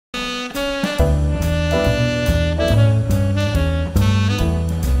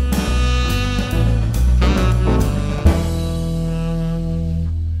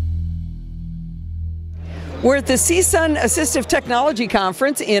We're at the CSUN Assistive Technology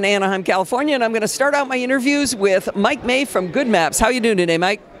Conference in Anaheim, California, and I'm going to start out my interviews with Mike May from GoodMaps. How are you doing today,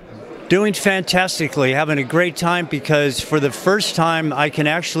 Mike? Doing fantastically, having a great time because for the first time I can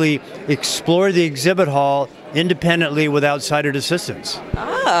actually explore the exhibit hall independently without sighted assistance.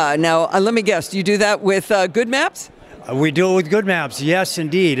 Now let me guess, do you do that with GoodMaps? We do it with GoodMaps, yes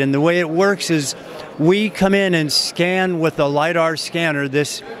indeed, and the way it works is we come in and scan with a LiDAR scanner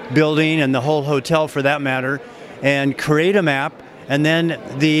this building and the whole hotel for that matter and create a map, and then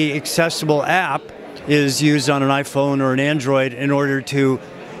the accessible app is used on an iPhone or an Android in order to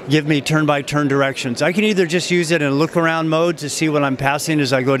give me turn-by-turn directions. I can either just use it in look-around mode to see what I'm passing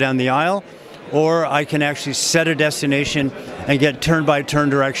as I go down the aisle, or I can actually set a destination and get turn-by-turn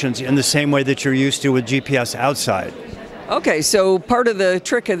directions in the same way that you're used to with GPS outside. Okay, so part of the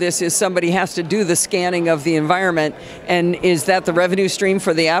trick of this is somebody has to do the scanning of the environment, and is that the revenue stream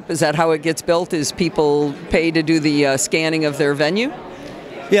for the app? Is that how it gets built? Is people pay to do the scanning of their venue?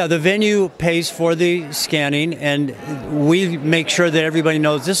 Yeah, the venue pays for the scanning, and we make sure that everybody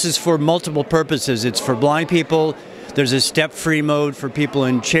knows this is for multiple purposes. It's for blind people. There's a step-free mode for people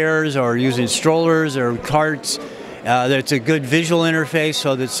in chairs or using strollers or carts. It's a good visual interface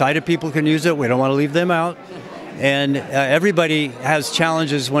so that sighted people can use it. We don't want to leave them out. And everybody has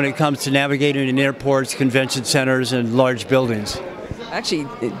challenges when it comes to navigating in airports, convention centers, and large buildings. Actually,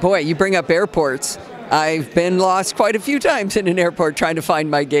 boy, you bring up airports. I've been lost quite a few times in an airport trying to find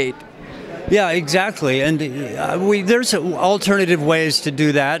my gate. Yeah, exactly. And there's alternative ways to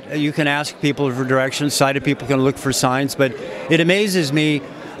do that. You can ask people for directions. Sighted people can look for signs. But it amazes me,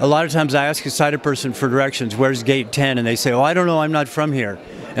 a lot of times I ask a sighted person for directions, where's gate 10? And they say, oh, I don't know, I'm not from here.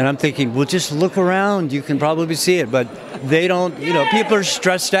 And I'm thinking, well, just look around. You can probably see it. But they don't, people are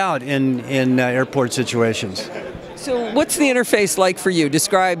stressed out in airport situations. So what's the interface like for you?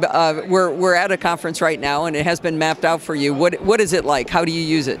 Describe, we're at a conference right now and it has been mapped out for you. What is it like? How do you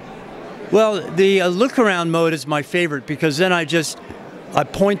use it? Well, the look around mode is my favorite because then I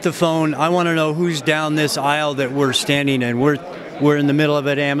point the phone. I want to know who's down this aisle that we're standing in. We're in the middle of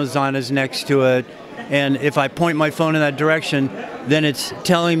it. Amazon is next to it. And if I point my phone in that direction, then it's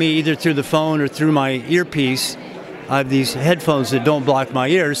telling me either through the phone or through my earpiece. I have these headphones that don't block my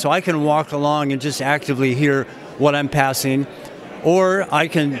ears, so I can walk along and just actively hear what I'm passing. Or I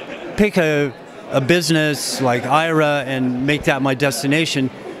can pick a business like IRA and make that my destination.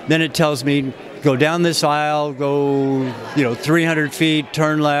 Then it tells me, go down this aisle, go 300 feet,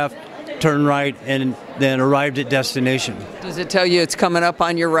 turn left, turn right, and then arrived at destination. Does it tell you it's coming up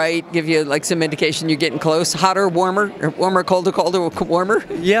on your right, give you like some indication you're getting close? Hotter, warmer, or warmer, colder, colder, warmer?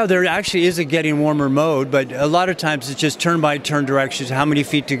 Yeah, there actually is a getting warmer mode, but a lot of times it's just turn-by-turn directions, how many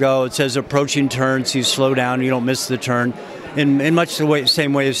feet to go. It says approaching turn, so you slow down, you don't miss the turn, in much the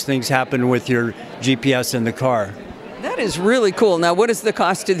same way as things happen with your GPS in the car. That is really cool. Now, what is the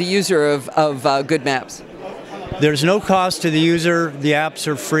cost to the user of GoodMaps? There's no cost to the user. The apps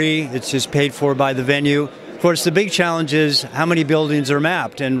are free. It's just paid for by the venue. Of course, the big challenge is how many buildings are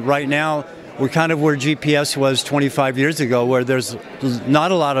mapped. And right now, we're kind of where GPS was 25 years ago, where there's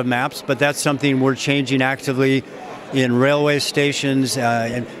not a lot of maps, but that's something we're changing actively in railway stations,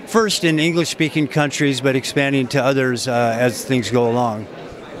 and first in English-speaking countries, but expanding to others as things go along.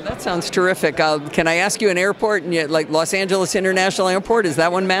 That sounds terrific. Can I ask you an airport, like Los Angeles International Airport, is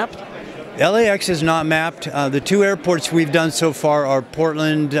that one mapped? LAX is not mapped. The two airports we've done so far are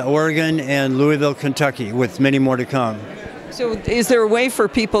Portland, Oregon, and Louisville, Kentucky, with many more to come. So is there a way for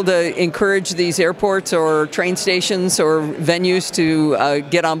people to encourage these airports or train stations or venues to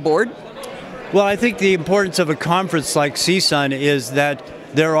get on board? Well, I think the importance of a conference like CSUN is that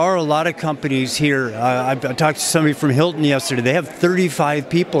there are a lot of companies here. I talked to somebody from Hilton yesterday. They have 35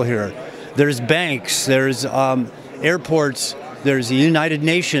 people here. There's banks, there's airports, there's the United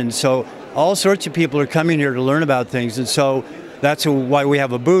Nations. So all sorts of people are coming here to learn about things. And so that's why we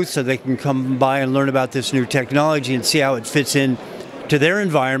have a booth, so they can come by and learn about this new technology and see how it fits in to their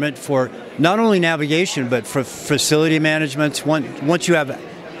environment for not only navigation, but for facility management. Once you have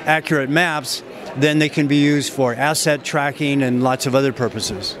accurate maps, then they can be used for asset tracking and lots of other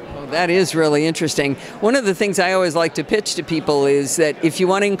purposes. Well, that is really interesting. One of the things I always like to pitch to people is that if you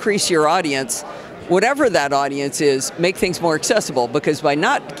want to increase your audience, whatever that audience is, make things more accessible, because by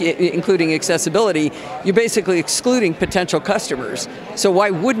not including accessibility, you're basically excluding potential customers. So why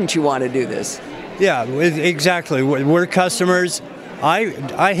wouldn't you want to do this? Yeah, exactly. We're customers.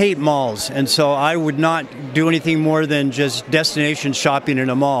 I hate malls, and so I would not do anything more than just destination shopping in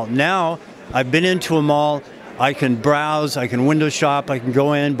a mall. Now, I've been into a mall, I can browse, I can window shop, I can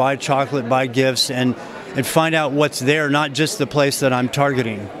go in, buy chocolate, buy gifts, and find out what's there, not just the place that I'm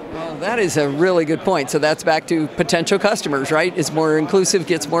targeting. That is a really good point. So that's back to potential customers, right? It's more inclusive,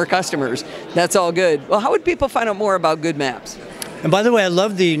 gets more customers. That's all good. Well, how would people find out more about GoodMaps? And by the way, I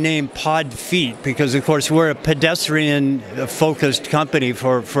love the name Pod Feet because, of course, we're a pedestrian-focused company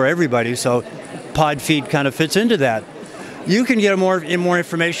for everybody, so Pod Feet kind of fits into that. You can get more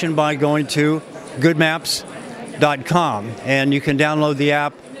information by going to GoodMaps.com, and you can download the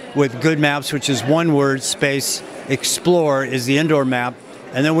app with GoodMaps, which is one word, space, Explore is the indoor map.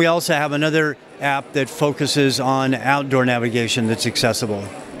 And then we also have another app that focuses on outdoor navigation that's accessible.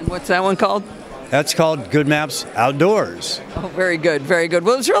 And what's that one called? That's called GoodMaps Outdoors. Oh, very good, very good.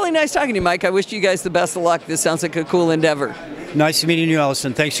 Well, it was really nice talking to you, Mike. I wish you guys the best of luck. This sounds like a cool endeavor. Nice meeting you,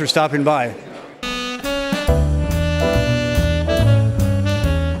 Allison. Thanks for stopping by.